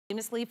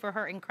famously for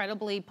her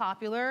incredibly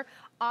popular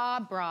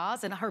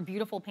bras and her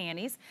beautiful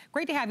panties.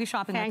 Great to have you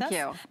shopping with us. Thank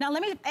you. Now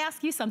let me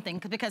ask you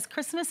something, because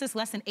Christmas is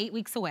less than 8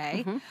 weeks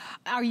away.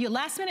 Are you a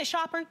last minute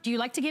shopper? Do you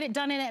like to get it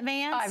done in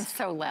advance? I'm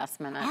so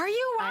last minute. Are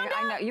you, Rhonda?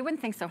 I know, you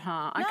wouldn't think so,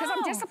 huh? Because No.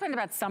 I'm disciplined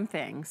about some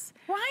things.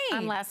 Right.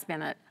 I'm last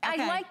minute.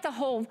 Okay. I like the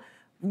whole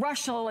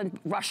rushel,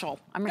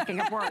 I'm making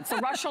up words. The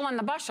rushel and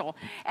the bushel.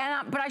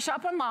 And, but I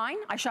shop online,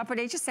 I shop at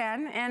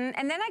HSN,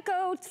 and then I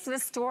go to the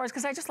stores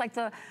because I just like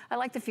I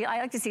like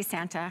to see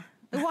Santa.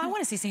 Well, I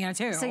want to see Santa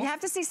too. So you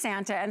have to see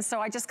Santa, and so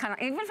I just kind of,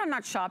 even if I'm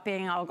not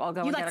shopping, I'll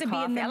go and get a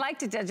coffee. I like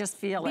to just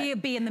feel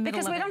it. Be in the middle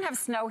of it. Because we don't have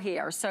snow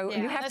here, so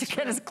you have to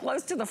get as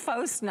close to the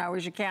faux snow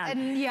as you can.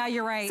 And yeah,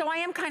 you're right. So I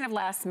am kind of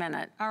last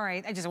minute. All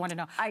right, I just want to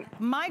know.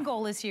 My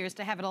goal this year is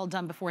to have it all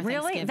done before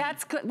Thanksgiving. Thanksgiving.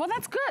 That's good. Well,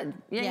 that's good.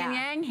 Yin and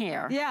yang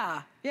here.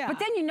 Yeah, yeah. But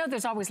then you know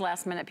there's always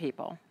last minute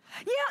people.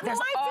 Yeah, no,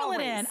 I fill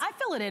it in. I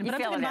fill it in, but I'm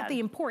talking about the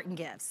important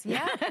gifts.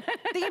 Yeah,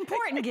 the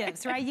important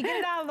gifts, right? You get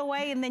it out of the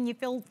way, and then you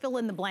fill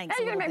in the blanks.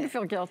 Now you're gonna make me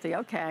feel guilty.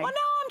 Okay. Well, no,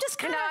 I'm just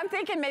kind of. I'm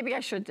thinking maybe I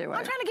should do it.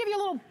 I'm trying to give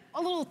you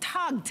a little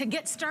tug to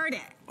get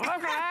started.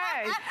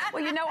 Okay.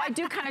 Well, you know, I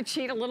do kind of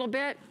cheat a little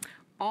bit.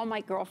 All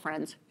my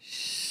girlfriends,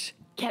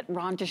 get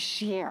Rhonda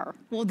Shear.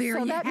 Well, there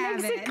you have it. So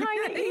that makes it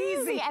kind of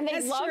easy, and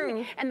they love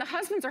true. me. And the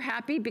husbands are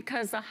happy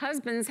because the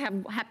husbands have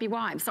happy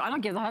wives. So I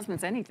don't give the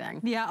husbands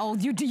anything. Yeah. Oh,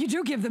 you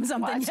do give them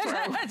something.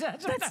 Well,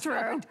 that's true. That's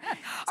true.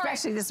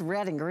 Especially this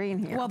red and green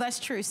here. Well, that's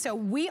true. So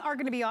we are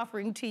going to be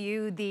offering to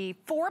you the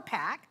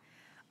 4-pack.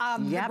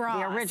 The bras.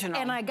 The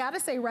original. And I gotta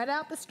say, right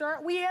out the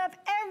start, we have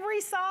every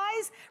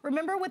size.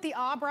 Remember with the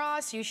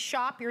bras, you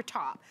shop your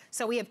top.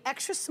 So we have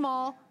extra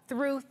small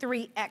through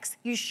 3X.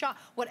 You shop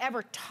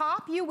whatever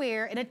top you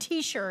wear in a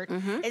t-shirt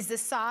is the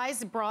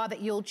size bra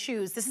that you'll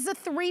choose. This is a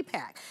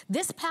 3-pack.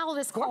 This palette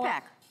is called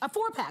 4-pack. A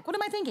 4-pack. What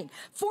am I thinking?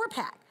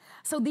 4-pack.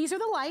 So these are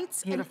the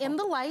lights, beautiful. and in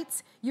the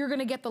lights, you're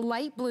gonna get the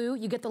light blue,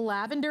 you get the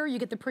lavender, you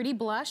get the pretty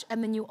blush,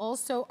 and then you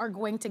also are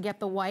going to get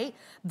the white.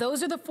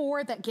 Those are the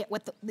 4 that get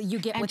what you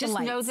get with the lights.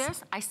 And just know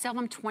this, I sell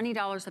them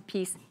 $20 a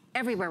piece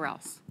everywhere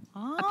else.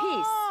 A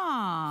piece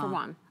for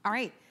one. All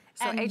right.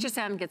 So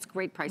HSN gets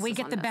great prices. We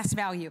get the best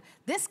value.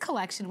 This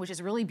collection, which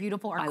is really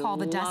beautiful, are called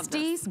the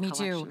Dusties. Me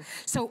too.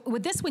 So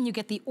with this one, you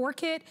get the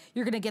orchid.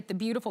 You're gonna get the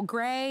beautiful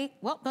gray.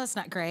 Well, no, it's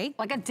not gray.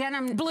 Like a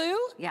denim. Blue.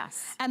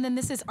 Yes. And then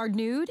this is our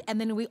nude.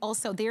 And then we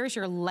also, there's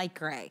your light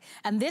gray.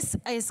 And this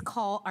is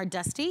called our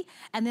Dusty.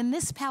 And then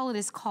this palette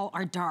is called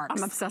our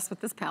Darks. I'm obsessed with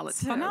this palette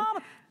too.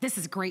 Phenomenal. This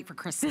is great for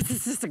Christmas. This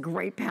is just a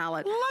great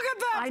palette. Look at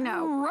that. I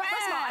know. Red.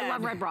 First of all, I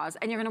love red bras.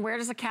 And you're gonna wear it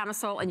as a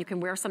camisole, and you can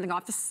wear something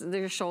off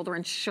your shoulder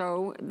and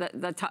show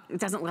the top. It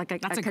doesn't look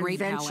like a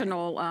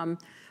conventional,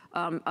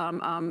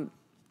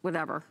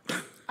 whatever.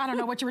 I don't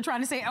know what you were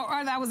trying to say,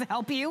 or that was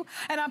help you.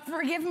 And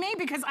forgive me,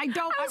 because I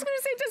don't. I was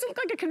gonna say it doesn't look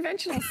like a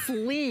conventional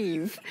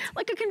sleeve.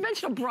 Like a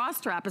conventional bra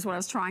strap is what I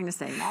was trying to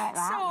say.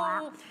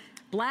 So,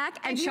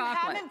 black and if chocolate.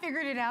 If you haven't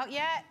figured it out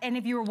yet, and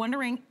if you were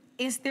wondering,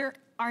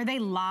 are they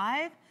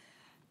live?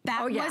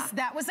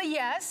 That was a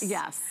yes.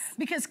 Yes.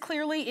 Because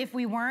clearly, if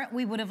we weren't,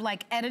 we would have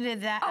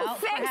edited that out. Oh,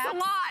 thanks a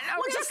lot.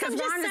 Well, just because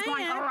Rhonda's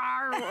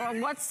going,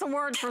 what's the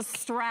word for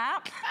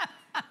strap?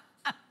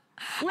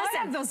 Listen,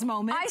 I have those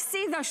moments. I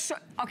see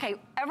okay,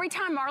 every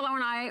time Marlo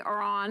and I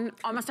are on,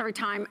 almost every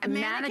time, a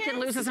mannequin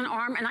loses an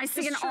arm, and I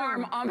see an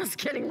arm almost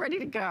getting ready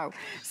to go.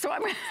 So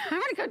I'm gonna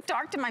go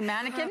talk to my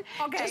mannequin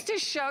just to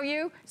show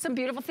you some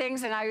beautiful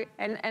things,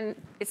 and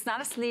it's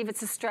not a sleeve,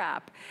 it's a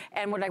strap.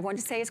 And what I want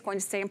to say is going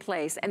to stay in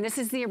place. And this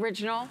is the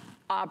original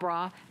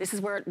bra. This is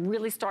where it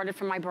really started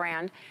from my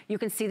brand. You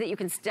can see that you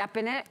can step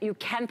in it. You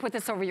can put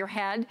this over your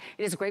head.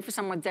 It is great for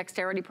someone with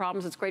dexterity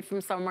problems. It's great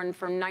for someone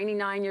from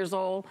 99 years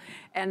old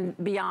and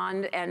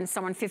beyond, and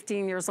someone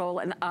 15 years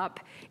old and up.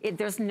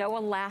 There's no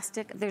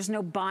elastic, there's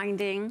no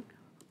binding.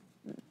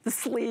 The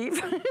sleeve.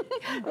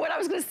 What I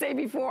was gonna say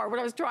before, what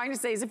I was trying to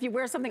say is if you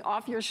wear something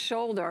off your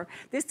shoulder,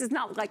 this does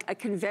not look like a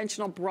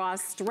conventional bra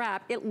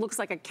strap. It looks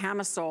like a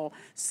camisole.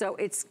 So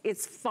it's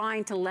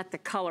fine to let the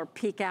color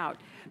peek out.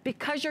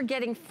 Because you're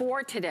getting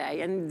 4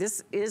 today, and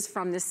this is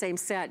from the same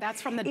set.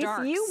 That's from the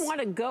Darks. If you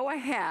wanna go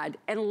ahead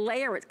and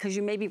layer it, because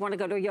you maybe wanna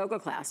go to a yoga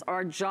class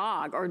or a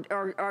jog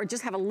or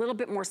just have a little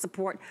bit more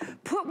support,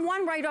 put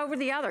one right over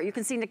the other. You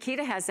can see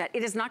Nikita has that.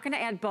 It is not gonna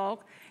add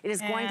bulk. It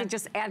is going to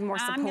just add more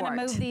support. I'm gonna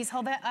move these,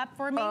 hold that up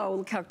for me. Oh,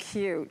 look how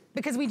cute.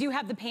 Because we do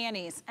have the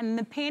panties, and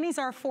the panties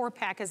are a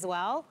 4-pack as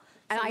well.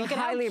 And I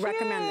highly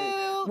recommend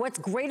them. What's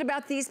great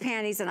about these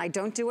panties, and I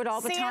don't do it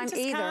all the time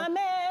either.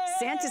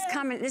 Santa's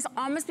coming. This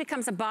almost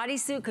becomes a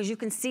bodysuit because you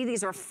can see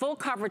these are full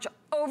coverage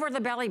over the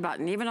belly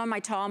button, even on my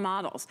tall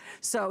models.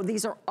 So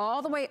these are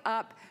all the way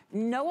up.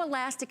 No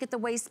elastic at the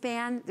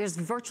waistband. There's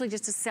virtually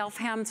just a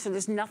self-hem, so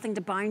there's nothing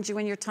to bind you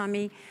in your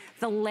tummy.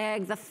 The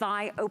leg, the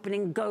thigh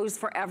opening goes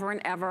forever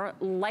and ever.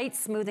 Light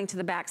smoothing to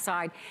the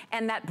backside.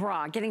 And that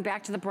bra, getting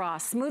back to the bra,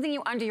 smoothing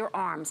you under your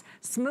arms,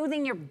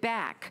 smoothing your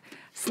back,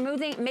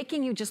 smoothing,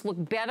 making you just look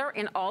better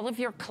in all of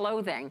your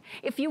clothing.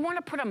 If you want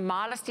to put a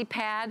modesty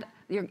pad,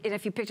 and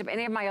if you picked up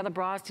any of my other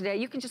bras today,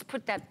 you can just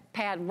put that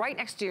pad right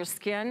next to your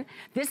skin.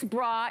 This bra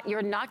bra,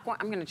 you're not going,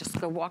 I'm gonna just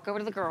go walk over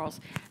to the girls.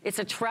 It's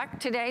a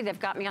trek today. They've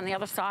got me on the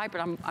other side, but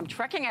I'm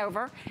trekking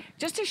over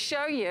just to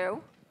show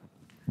you.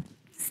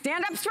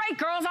 Stand up straight,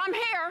 girls, I'm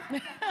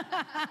here.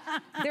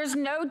 There's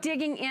no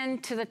digging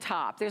into the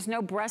top. There's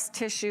no breast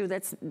tissue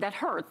that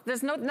hurts.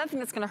 There's nothing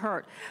that's gonna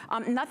hurt.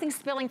 Nothing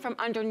spilling from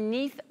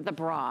underneath the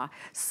bra.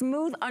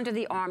 Smooth under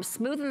the arm,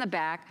 smooth in the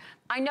back.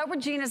 I know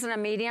Regina's in a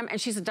medium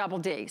and she's a double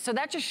D. So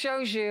that just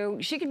shows you,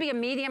 she could be a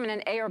medium in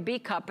an A or B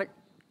cup, but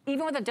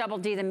even with a double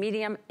D, the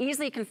medium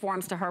easily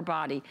conforms to her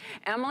body.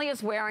 Emily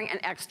is wearing an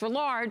extra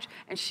large,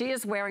 and she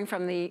is wearing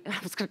from the, I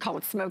was gonna call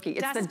it smoky,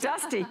 it's the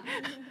dusty.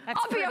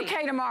 I'll be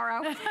okay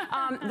tomorrow.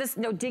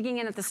 No digging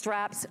in at the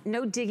straps,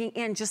 no digging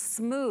in, just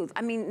smooth.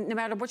 I mean, no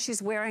matter what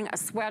she's wearing, a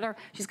sweater,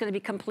 she's gonna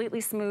be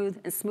completely smooth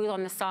and smooth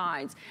on the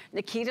sides.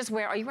 Nikita's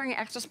are you wearing an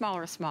extra small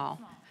or a small?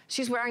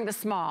 She's wearing the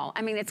small.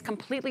 I mean, it's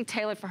completely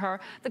tailored for her.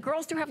 The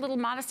girls do have little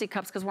modesty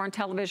cups because we're on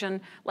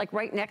television, like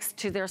right next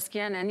to their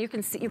skin, and you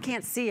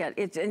can't see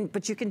it.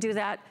 But you can do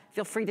that.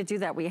 Feel free to do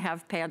that. We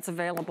have pads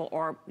available,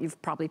 or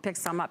you've probably picked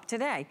some up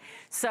today.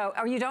 So,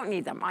 or you don't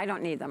need them. I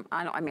don't need them.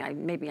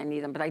 Maybe I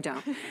need them, but I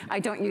don't. I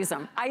don't use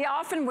them. I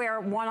often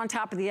wear one on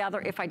top of the other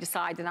if I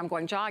decide that I'm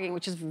going jogging,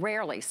 which is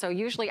rarely. So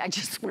usually I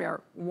just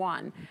wear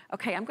one.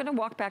 Okay, I'm gonna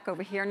walk back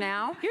over here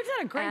now. You've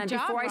done a great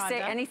job, before Rhonda. I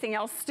say anything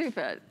else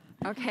stupid.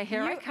 Okay,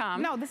 here I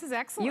come. No, this is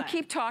excellent. You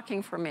keep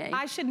talking for me.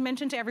 I should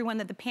mention to everyone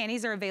that the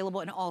panties are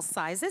available in all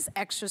sizes,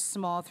 extra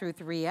small through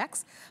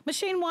 3X.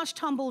 Machine wash,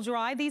 tumble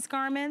dry these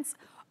garments.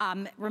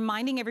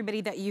 Reminding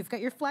everybody that you've got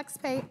your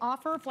FlexPay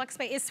offer.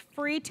 FlexPay is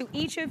free to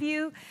each of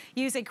you.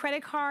 Use a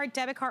credit card,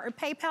 debit card, or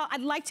PayPal.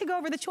 I'd like to go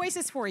over the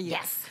choices for you.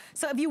 Yes.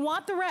 So if you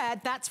want the red,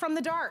 that's from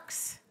the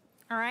darks.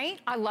 All right?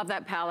 I love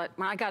that palette.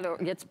 When I got it,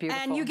 it's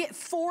beautiful. And you get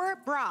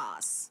 4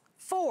 bras.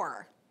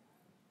 4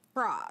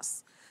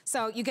 bras.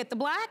 So you get the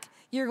black,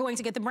 you're going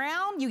to get the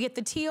brown, you get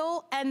the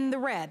teal, and the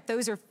red.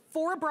 Those are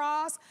 4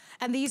 bras,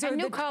 and these are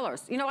new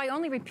colors. You know, I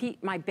only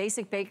repeat my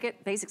basics.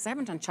 I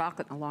haven't done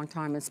chocolate in a long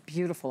time. It's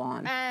beautiful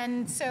on.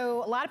 And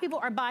so a lot of people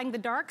are buying the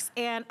darks,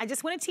 and I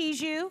just want to tease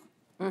you.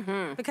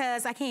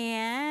 Because I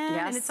can,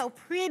 and it's so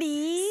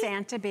pretty.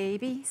 Santa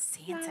baby.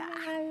 Santa.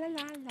 La, la,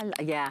 la, la, la.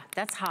 Yeah,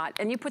 that's hot.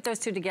 And you put those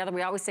two together.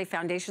 We always say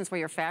foundation's where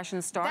your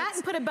fashion starts. That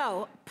and put a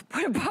bow.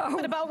 Put a bow.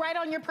 Put a bow right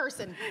on your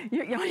person.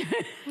 Merry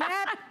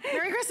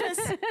Christmas.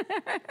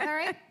 All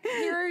right,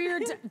 here are your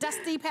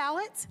dusty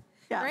palettes.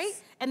 Yes. Right?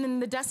 And then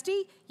the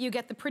dusty, you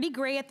get the pretty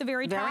gray at the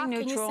very top.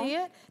 Neutral. Can you see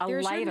it?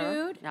 There's your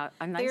nude.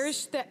 A nice...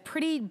 There's that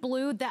pretty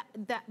blue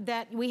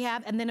that we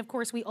have. And then, of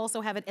course, we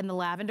also have it in the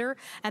lavender.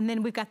 And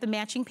then we've got the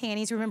matching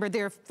panties. Remember,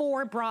 there are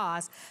 4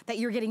 bras that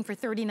you're getting for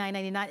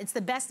 $39.99. It's the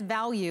best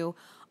value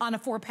on a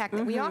 4-pack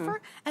that we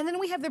offer. And then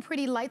we have the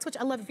pretty lights, which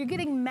I love. If you're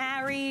getting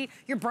married,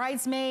 your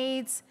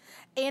bridesmaids,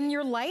 and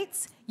your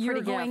lights,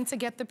 you're going to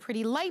get the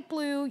pretty light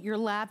blue, your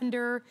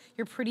lavender,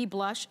 your pretty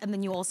blush, and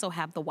then you also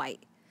have the white.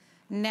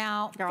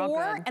 Now,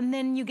 4, and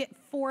then you get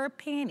 4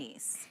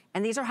 panties.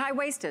 And these are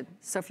high-waisted.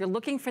 So if you're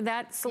looking for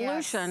that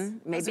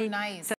solution, maybe those are nice.